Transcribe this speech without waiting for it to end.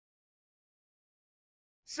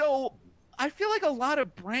So I feel like a lot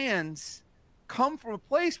of brands come from a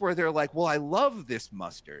place where they're like, well, I love this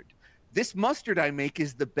mustard. This mustard I make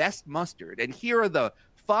is the best mustard. And here are the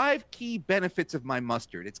 5 key benefits of my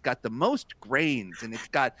mustard. It's got the most grains, and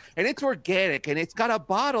it's organic, and it's got a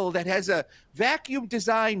bottle that has a vacuum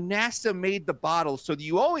design. NASA made the bottle so that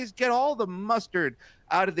you always get all the mustard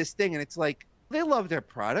out of this thing. And it's like, they love their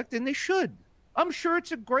product, and they should. I'm sure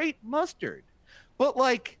it's a great mustard. But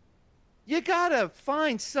like, you gotta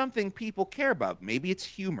find something people care about. Maybe it's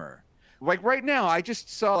humor. Like right now, I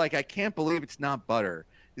just saw like I Can't Believe It's Not Butter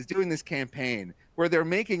is doing this campaign where they're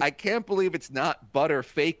making I Can't Believe It's Not Butter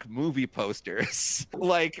fake movie posters.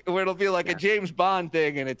 Like where it'll be like a James Bond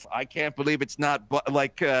thing, and it's I can't believe it's not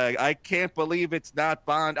I can't believe it's not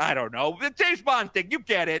Bond. I don't know. The James Bond thing, you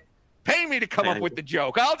get it. Pay me to come up with the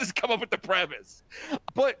joke. I'll just come up with the premise.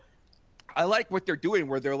 But I like what they're doing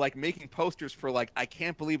where they're like making posters for like I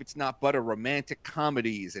Can't Believe It's Not Butter romantic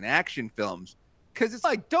comedies and action films. Because it's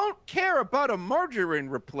like, don't care about a margarine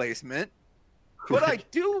replacement, but I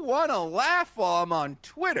do want to laugh while I'm on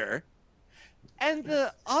Twitter. And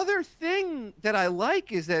the other thing that I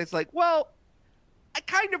like is that it's like, well, I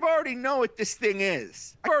kind of already know what this thing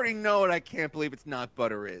is. I already know what I Can't Believe It's Not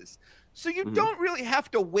Butter is. So you don't really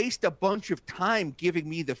have to waste a bunch of time giving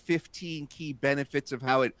me the 15 key benefits of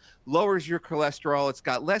how it lowers your cholesterol. It's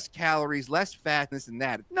got less calories, less fat, this and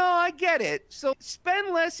that. No, I get it. So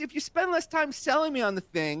spend less. If you spend less time selling me on the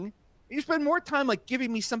thing, you spend more time like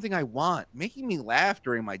giving me something I want, making me laugh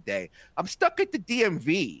during my day. I'm stuck at the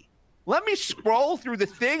DMV. Let me scroll through the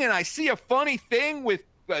thing and I see a funny thing with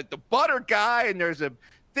the butter guy, and there's a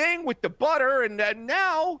thing with the butter, and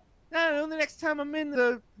now I don't know, the next time I'm in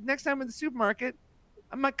the supermarket,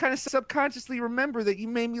 I might kind of subconsciously remember that you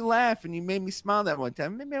made me laugh and you made me smile that one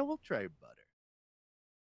time. Maybe I will try butter.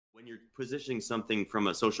 When you're positioning something from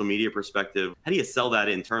a social media perspective, how do you sell that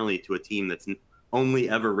internally to a team that's only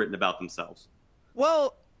ever written about themselves?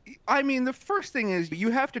 Well, I mean, the first thing is you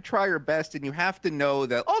have to try your best, and you have to know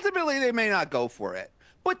that ultimately they may not go for it.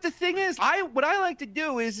 But the thing is, what I like to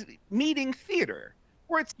do is meeting theater,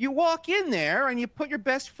 where it's you walk in there and you put your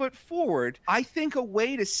best foot forward. I think a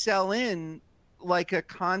way to sell in like a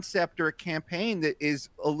concept or a campaign that is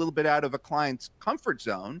a little bit out of a client's comfort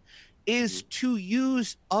zone is to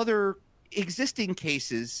use other existing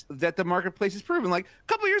cases that the marketplace has proven. Like a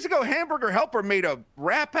couple of years ago, Hamburger Helper made a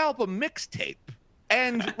rap album mixtape.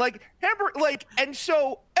 And and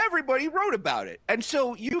so everybody wrote about it. And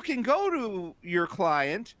so you can go to your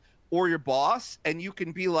client or your boss and you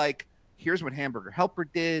can be like, here's what Hamburger Helper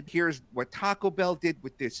did. Here's what Taco Bell did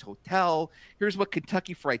with this hotel. Here's what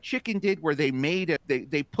Kentucky Fried Chicken did, where they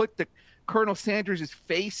put the Colonel Sanders'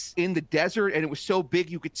 face in the desert, and it was so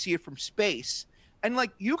big you could see it from space. And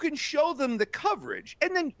like, you can show them the coverage,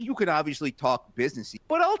 and then you can obviously talk businessy.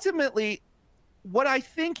 But ultimately, what I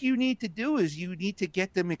think you need to do is you need to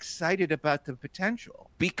get them excited about the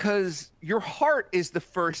potential, because your heart is the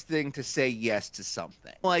first thing to say yes to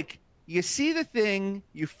something. Like, you see the thing,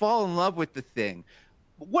 you fall in love with the thing.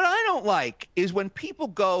 What I don't like is when people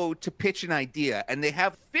go to pitch an idea and they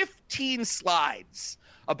have 15 slides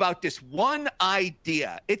about this one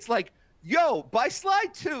idea. It's like, yo, by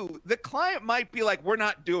slide 2, the client might be like, we're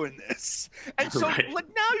not doing this. And so like,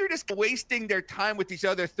 now you're just wasting their time with these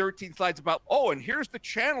other 13 slides about, oh, and here's the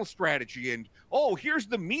channel strategy, and oh, here's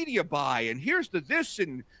the media buy, and here's the this,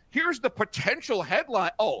 and here's the potential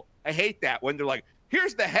headline. Oh, I hate that when they're like,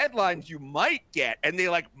 here's the headlines you might get. And they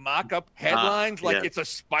like mock up headlines like it's a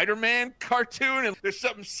Spider-Man cartoon and there's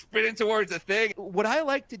something spinning towards a thing. What I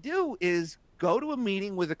like to do is go to a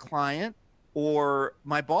meeting with a client or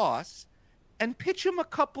my boss and pitch them a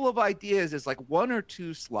couple of ideas as like 1 or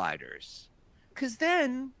 2 sliders. Because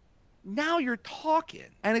then now you're talking,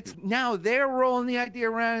 and it's now they're rolling the idea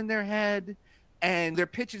around in their head and they're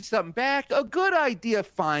pitching something back. A good idea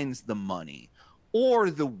finds the money or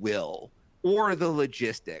the will or the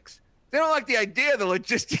logistics. They don't like the idea. The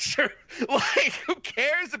logistics are like, who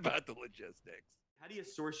cares about the logistics? How do you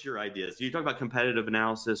source your ideas? You talk about competitive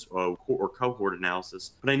analysis or cohort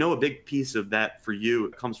analysis, but I know a big piece of that for you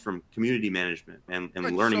comes from community management and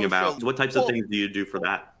learning about what types of things do you do for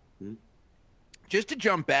that? Just to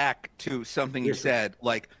jump back to something you said,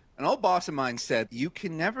 like an old boss of mine said, you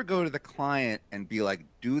can never go to the client and be like,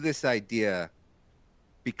 do this idea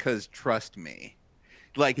because trust me.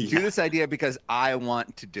 Like, do this idea because I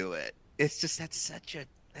want to do it. It's just, that's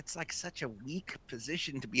like such a weak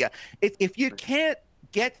position to be at. If you can't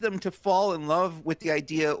get them to fall in love with the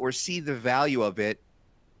idea or see the value of it,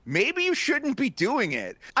 maybe you shouldn't be doing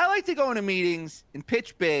it. I like to go into meetings and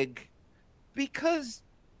pitch big because,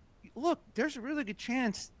 look, there's a really good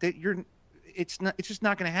chance that It's just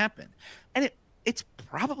not going to happen. And it's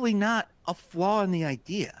probably not a flaw in the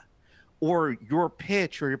idea or your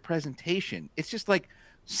pitch or your presentation. It's just like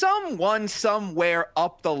someone somewhere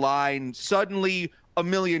up the line, suddenly $1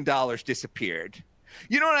 million disappeared.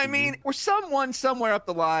 You know what I mean? Or someone somewhere up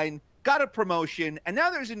the line got a promotion and now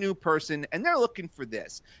there's a new person and they're looking for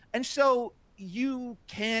this. And so you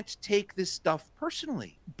can't take this stuff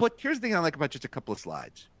personally. But here's the thing I like about just a couple of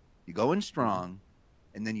slides. You go in strong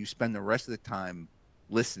and then you spend the rest of the time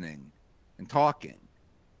listening and talking.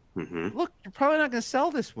 Look, you're probably not going to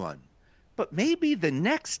sell this one, but maybe the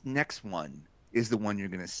next one is the one you're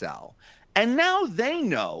going to sell. And now they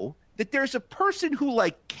know that there's a person who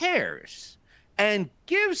like cares and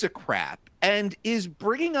gives a crap and is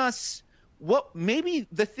bringing us what maybe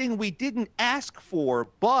the thing we didn't ask for,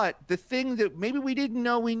 but the thing that maybe we didn't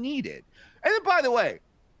know we needed. And then, by the way,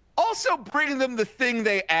 also bringing them the thing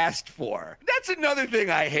they asked for. That's another thing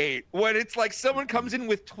I hate, when it's like someone comes in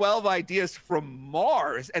with 12 ideas from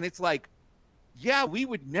Mars and it's like, yeah, we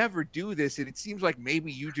would never do this. And it seems like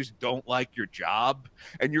maybe you just don't like your job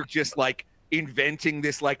and you're just like inventing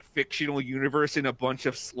this like fictional universe in a bunch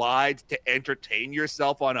of slides to entertain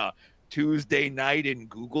yourself on a Tuesday night in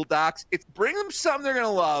Google Docs. It's bring them something they're going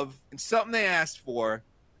to love and something they asked for.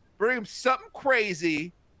 Bring them something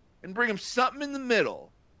crazy and bring them something in the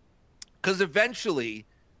middle. Because eventually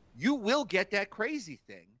you will get that crazy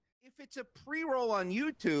thing. If it's a pre-roll on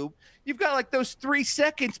YouTube, you've got like those 3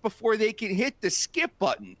 seconds before they can hit the skip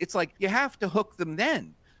button. It's like you have to hook them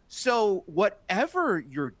then. So whatever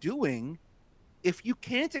you're doing, if you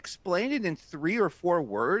can't explain it in 3 or 4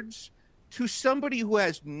 words to somebody who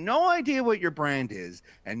has no idea what your brand is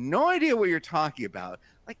and no idea what you're talking about,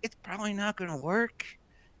 like it's probably not going to work.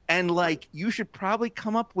 And like you should probably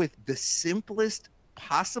come up with the simplest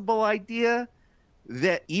possible idea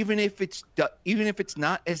that even if it's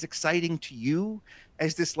not as exciting to you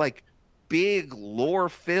as this like big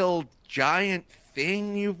lore-filled giant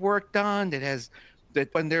thing you've worked on that has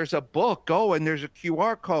that when there's a book, oh, and there's a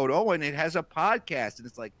QR code, oh, and it has a podcast, and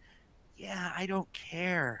it's like, yeah, I don't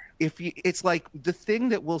care. It's like the thing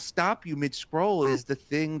that will stop you mid-scroll is the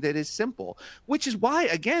thing that is simple, which is why,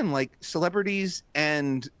 again, like celebrities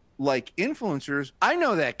and like influencers, I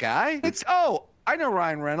know that guy. I know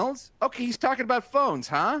Ryan Reynolds. Okay, he's talking about phones,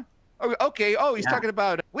 huh? Okay, oh, he's talking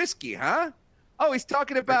about whiskey, huh? Oh, he's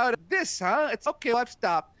talking about this, huh? It's okay, I've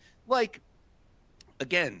stopped. Like,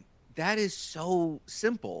 again, that is so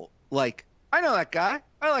simple. Like, I know that guy.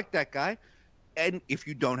 I like that guy. And if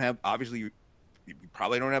you don't have, obviously, you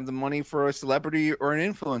probably don't have the money for a celebrity or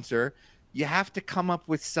an influencer. You have to come up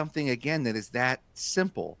with something, again, that is that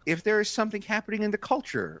simple. If there is something happening in the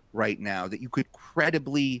culture right now that you could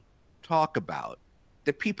credibly talk about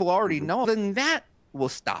that people already know, then that will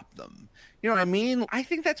stop them. You know what I mean? I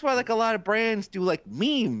think that's why like a lot of brands do like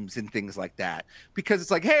memes and things like that, because it's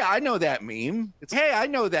like, hey, I know that meme. It's, hey, I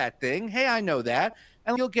know that thing. Hey, I know that.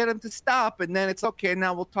 And you'll get them to stop. And then it's okay.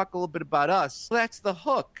 Now we'll talk a little bit about us. So that's the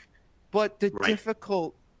hook. But the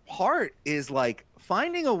difficult part is like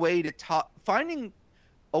finding a way to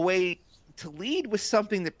lead with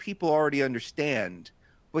something that people already understand,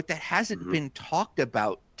 but that hasn't been talked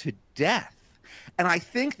about to death. And I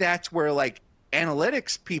think that's where like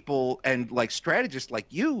analytics people and like strategists like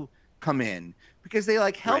you come in, because they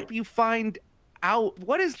like help you find out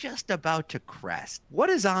what is just about to crest, what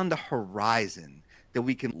is on the horizon that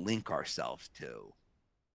we can link ourselves to.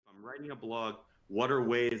 I'm writing a blog. What are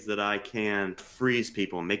ways that I can freeze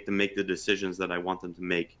people and make them make the decisions that I want them to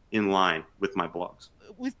make in line with my blogs?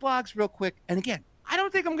 With blogs, real quick, and again, I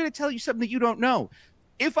don't think I'm going to tell you something that you don't know.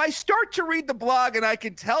 If I start to read the blog and I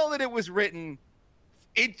can tell that it was written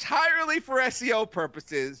entirely for SEO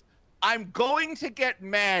purposes, I'm going to get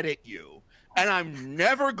mad at you and I'm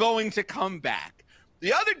never going to come back.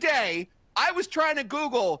 The other day, I was trying to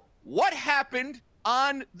Google what happened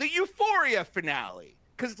on the Euphoria finale.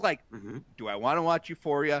 Because it's like, do I want to watch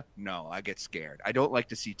Euphoria? No, I get scared. I don't like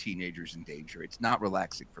to see teenagers in danger. It's not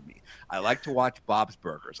relaxing for me. I like to watch Bob's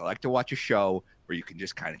Burgers. I like to watch a show where you can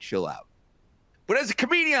just kind of chill out. But as a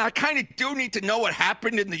comedian, I kind of do need to know what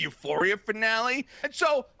happened in the Euphoria finale. And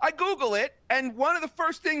so I Google it, and one of the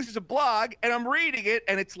first things is a blog, and I'm reading it,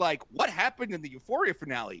 and it's like, what happened in the Euphoria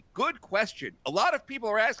finale? Good question. A lot of people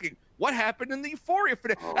are asking, what happened in the Euphoria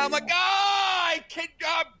finale? And I'm like,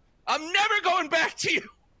 I'm never going back to you.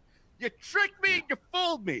 You tricked me, you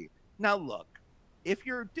fooled me. Now, look, if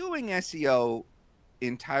you're doing SEO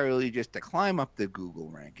entirely just to climb up the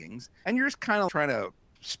Google rankings, and you're just kind of trying to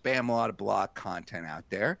spam a lot of blog content out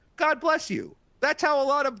there, God bless you. That's how a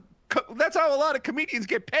lot of comedians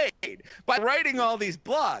get paid, by writing all these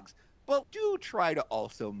blogs. but do try to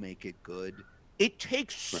also make it good. It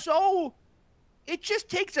just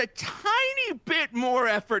takes a tiny bit more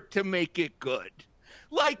effort to make it good.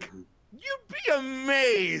 Like, you'd be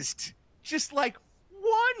amazed. Just like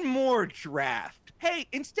one more draft. Hey,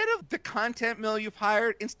 instead of the content mill you've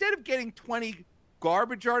hired, instead of getting 20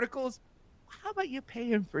 garbage articles, how about you pay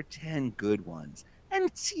him for 10 good ones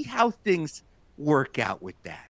and see how things work out with that?